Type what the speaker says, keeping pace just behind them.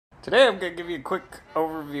Today I'm going to give you a quick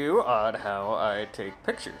overview on how I take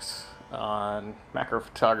pictures on macro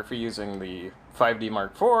photography using the 5D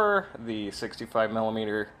Mark IV, the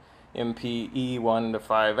 65mm MP-E 1 to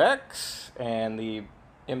 5X, and the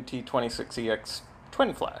MT26EX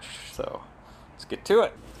twin flash. So let's get to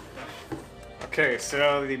it. Okay,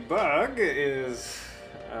 so the bug is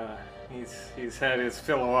he's had his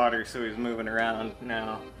fill of water, so he's moving around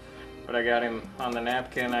now. But I got him on the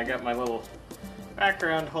napkin. I got my little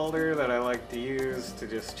background holder that I like to use to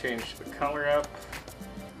just change the color up.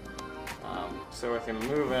 So with him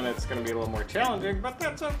moving, it's going to be a little more challenging, but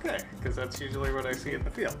that's okay, because that's usually what I see in the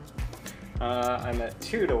field. I'm at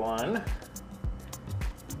 2 to 1.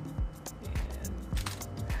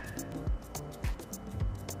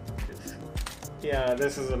 Yeah,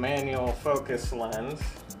 this is a manual focus lens.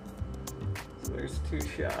 So there's 2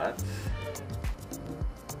 shots.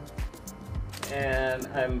 And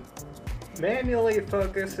I'm manually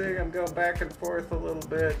focusing. I'm going back and forth a little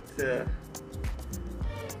bit to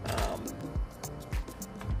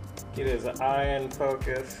get his eye in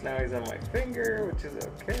focus. Now he's on my finger, which is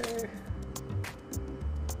okay.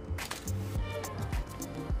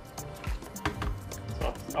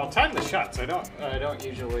 So I'll time the shots. I don't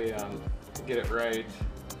usually get it right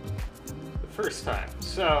the first time.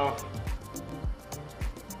 So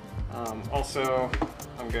also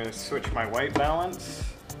I'm going to switch my white balance.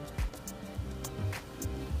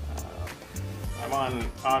 I'm on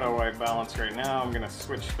auto white balance right now. I'm going to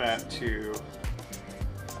switch that to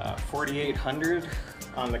 4800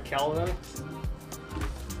 on the Kelvin.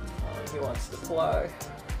 He wants to fly.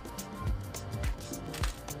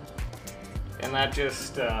 And that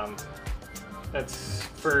just, that's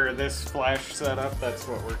for this flash setup, that's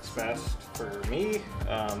what works best for me,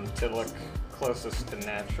 to look closest to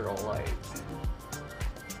natural light.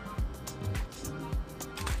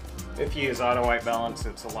 If you use auto white balance,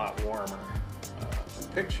 it's a lot warmer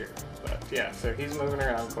picture. But yeah, so he's moving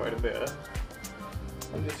around quite a bit.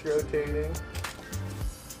 I'm just rotating and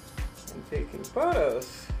taking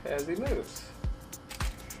photos as he moves.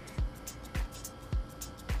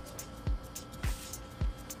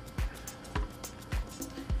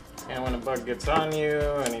 And when a bug gets on you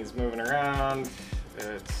and he's moving around,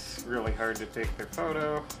 it's really hard to take their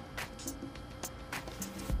photo.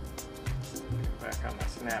 Get back on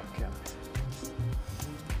this napkin.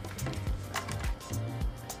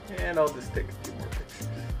 And I'll just take a few more pictures.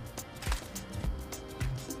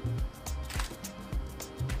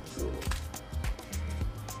 Cool.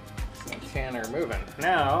 Tanner moving.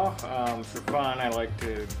 Now, for fun, I like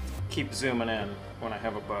to keep zooming in when I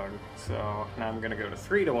have a bug. So now I'm going to go to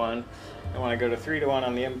 3 to 1. And when I go to 3 to 1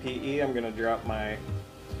 on the MP-E, I'm going to drop my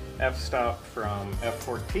f-stop from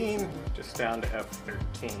f14 just down to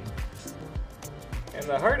f13. And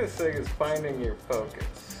the hardest thing is finding your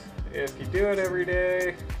focus. If you do it every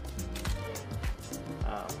day,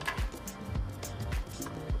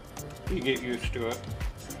 you get used to it.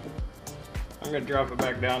 I'm going to drop it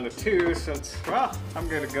back down to 2 since, well, I'm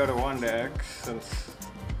going to go to 1 to X since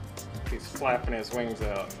he's flapping his wings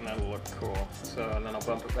out and that'll look cool. So, and then I'll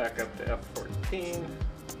bump it back up to F14.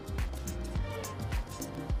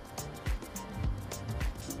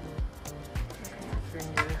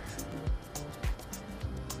 Finger.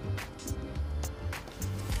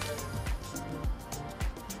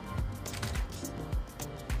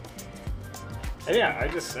 And yeah, I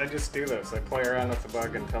just do this. I play around with the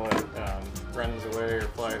bug until it runs away or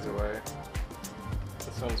flies away.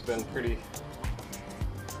 This one's been pretty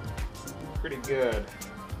good.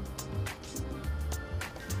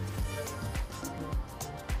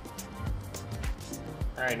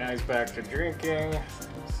 All right, now he's back to drinking,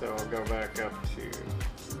 so I'll go back up to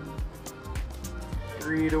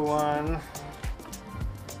 3 to 1, up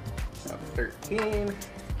 13.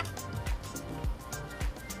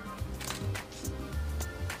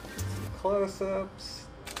 Close-ups.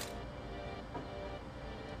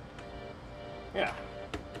 Yeah.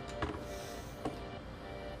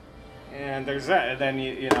 And there's that. And then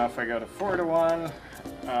you know, if I go to 4 to 1,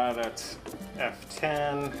 that's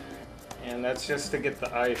F10, and that's just to get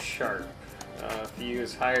the eyes sharp. If you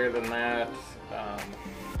use higher than that,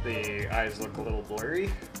 the eyes look a little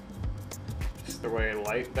blurry. Just the way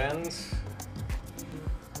light bends.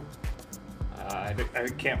 I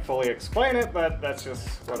can't fully explain it, but that's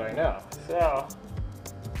just what I know. So,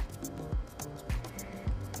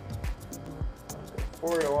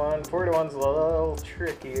 4 to 1. 4 to 1's a little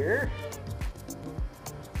trickier.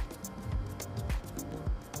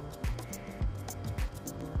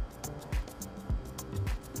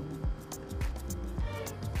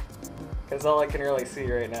 Because all I can really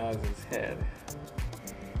see right now is his head.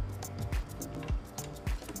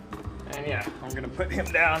 And yeah, I'm gonna put him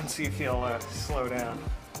down, see if he'll slow down.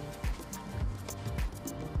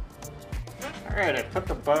 Alright, I put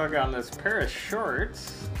the bug on this pair of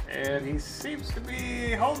shorts, and he seems to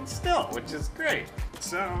be holding still, which is great.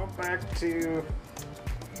 So, back to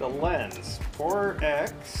the lens.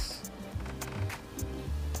 4x,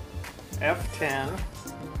 f10,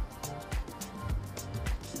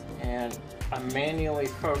 and I'm manually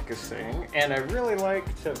focusing, and I really like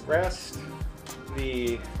to rest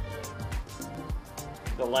the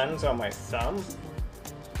lens on my thumb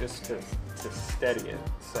just to steady it.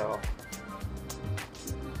 So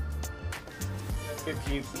if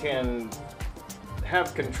you can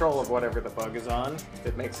have control of whatever the bug is on,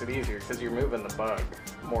 it makes it easier because you're moving the bug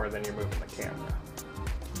more than you're moving the camera.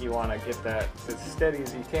 You want to get that as steady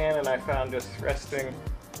as you can, and I found just resting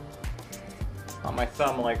on my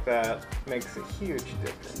thumb like that makes a huge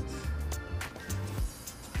difference.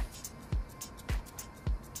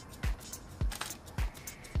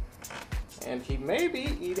 And he may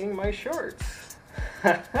be eating my shorts.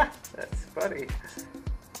 That's funny.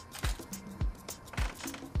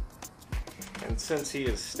 And since he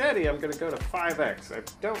is steady, I'm going to go to 5x. I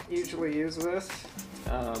don't usually use this.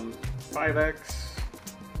 5x,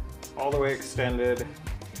 all the way extended,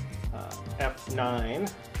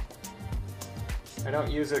 f9. I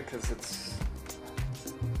don't use it because it's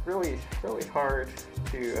really hard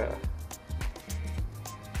to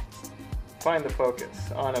find the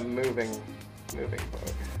focus on a moving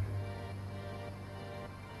bug.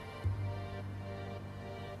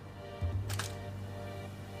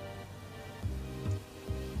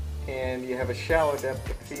 And you have a shallow depth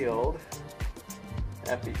of field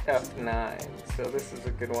at the f9, so this is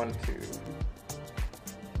a good one to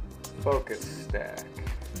focus stack.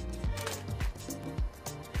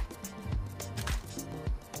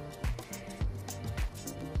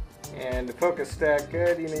 And to focus stack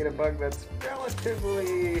good, you need a bug that's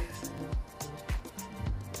relatively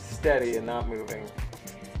steady and not moving.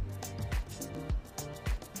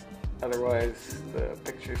 Otherwise, the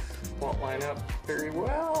pictures won't line up very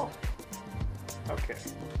well. Okay.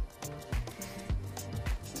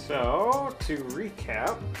 So, to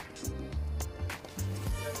recap,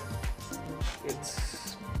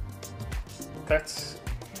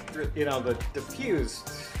 you know, the diffused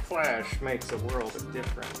flash makes a world of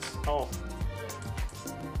difference. I'll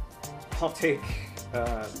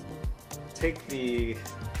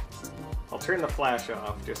turn the flash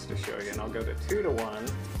off just to show you, and I'll go to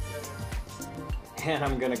 2:1, and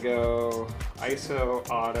I'm gonna go ISO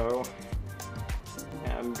auto,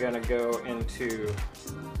 and I'm gonna go into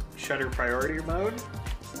shutter priority mode,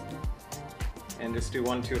 and just do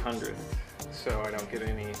 1/200th so I don't get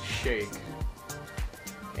any shake.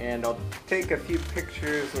 And I'll take a few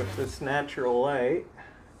pictures with this natural light.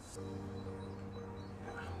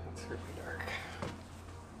 It's really dark.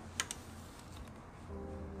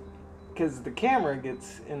 Because the camera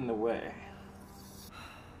gets in the way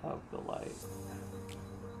of the light.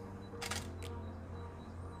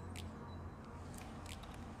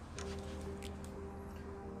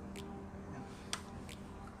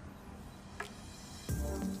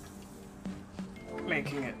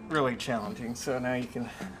 Making it really challenging, so now you can,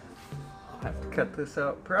 I'll have to cut this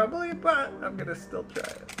out probably, but I'm gonna still try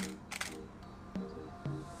it.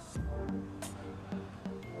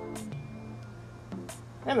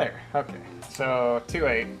 And there, okay, so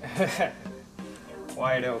 2.8,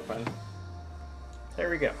 wide open. There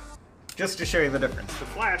we go. Just to show you the difference. The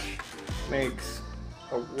flash makes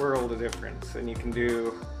a world of difference, and you can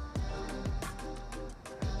do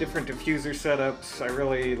different diffuser setups. I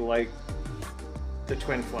really like the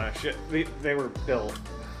twin flash. They were built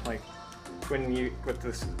like when you with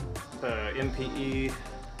this the MP-E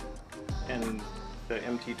and the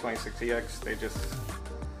MT26EX, they just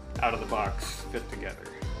out of the box fit together.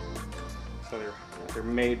 So they're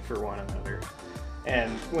made for one another.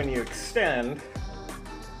 And when you extend,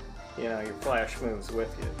 you know, your flash moves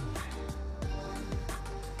with you,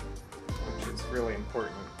 which is really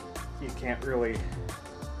important. You can't really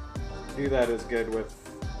do that as good with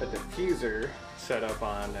a diffuser set up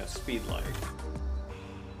on a speed light.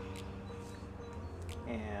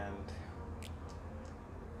 And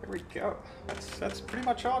there we go. That's pretty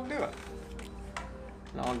much all I'm doing.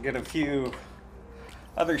 And I'll get a few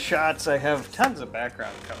other shots. I have tons of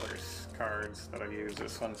background cards that I use.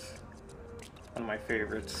 This one's one of my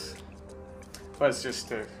favorites. But just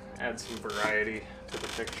to add some variety to the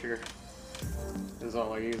picture is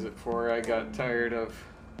all I use it for. I got tired of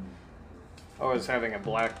always having a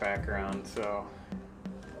black background, so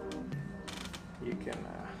you can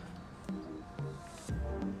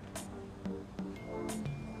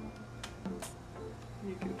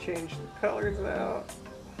change the colors out.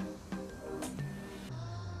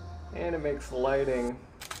 And it makes lighting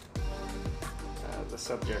the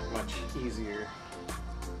subject much easier.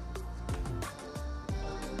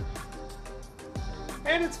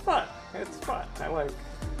 And it's fun. It's fun. I like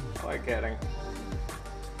adding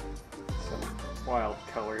some wild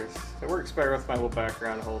colors. It works better with my little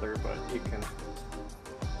background holder, but you can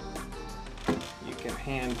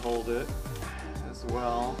hand hold it as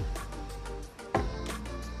well.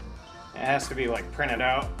 It has to be like printed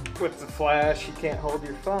out with the flash. You can't hold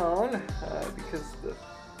your phone because the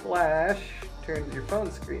flash turns your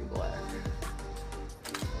phone screen black.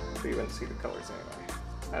 So you wouldn't see the colors anyway.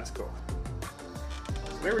 That's cool.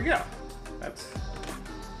 So there we go. That's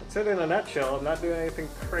it in a nutshell. I'm not doing anything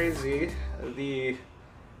crazy. The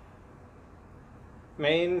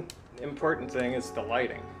main important thing is the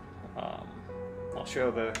lighting. I'll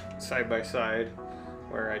show the side-by-side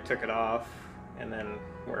where I took it off and then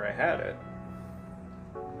where I had it.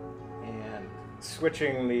 And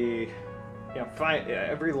switching the,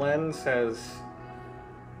 every lens has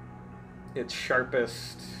its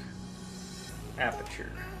sharpest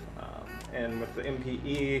aperture. And with the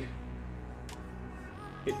MP-E,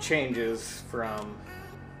 it changes from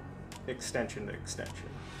extension to extension.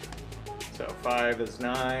 So 5 is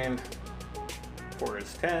 9, 4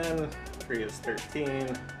 is 10, 3 is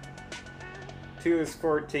 13, 2 is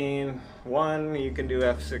 14, 1 you can do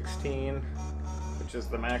f16, which is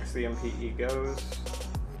the max the MP-E goes.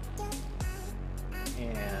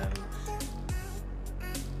 And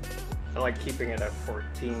I like keeping it at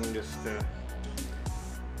 14 just to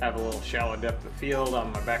have a little shallow depth of field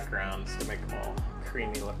on my backgrounds to make them all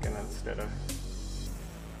creamy looking instead of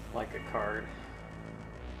like a card.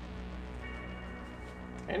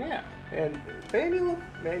 And yeah, and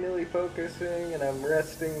manually focusing, and I'm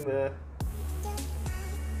resting the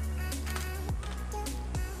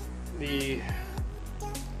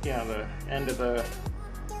end of the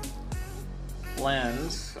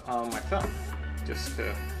lens on my thumb just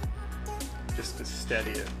to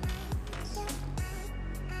steady it.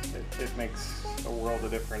 It makes a world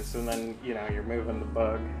of difference. And then you're moving the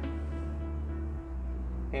bug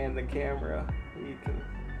and the camera. You can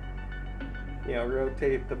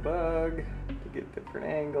rotate the bug to get different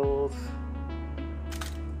angles.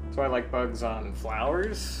 So I like bugs on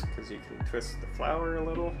flowers because you can twist the flower a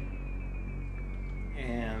little.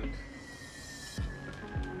 And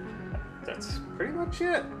that's pretty much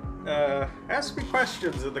it. Ask me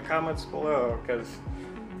questions in the comments below, because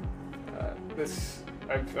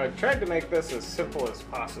I've tried to make this as simple as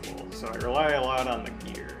possible, so I rely a lot on the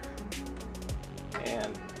gear.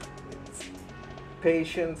 And it's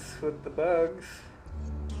patience with the bugs.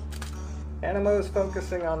 And I'm always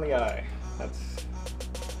focusing on the eye. That's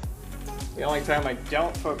the only time I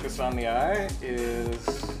don't focus on the eye is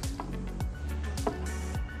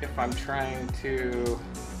if I'm trying to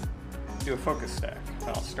do a focus stack.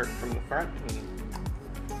 I'll start from the front and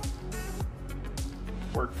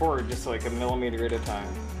work forward just like a millimeter at a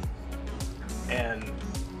time. And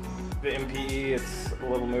the MP-E, it's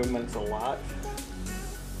little movements a lot.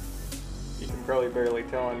 You can probably barely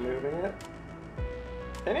tell I'm moving it.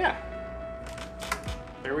 And yeah,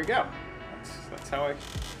 there we go. That's how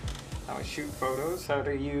I shoot photos, how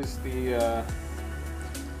to use the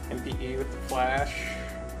MP-E with the flash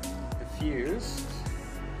diffused.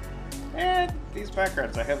 And these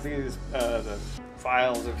backgrounds, I have these the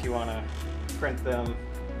files if you want to print them.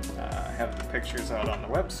 I have the pictures out on the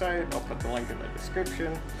website. I'll put the link in the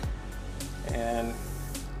description. And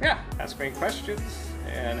yeah, ask me questions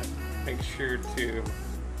and make sure to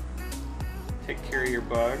take care of your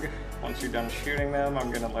bug. Once you're done shooting them,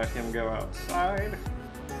 I'm gonna let him go outside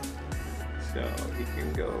so he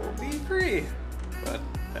can go be free. But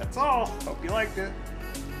that's all. Hope you liked it.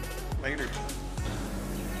 Later.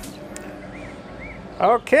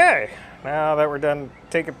 Okay, now that we're done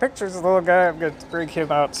taking pictures of the little guy, I'm going to bring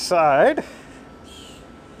him outside.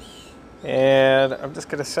 And I'm just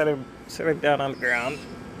going to set him down on the ground.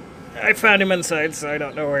 I found him inside, so I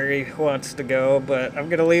don't know where he wants to go, but I'm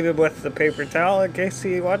going to leave him with the paper towel in case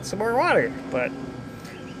he wants some more water. But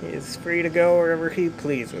he's free to go wherever he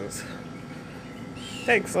pleases.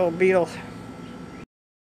 Thanks, old beetle.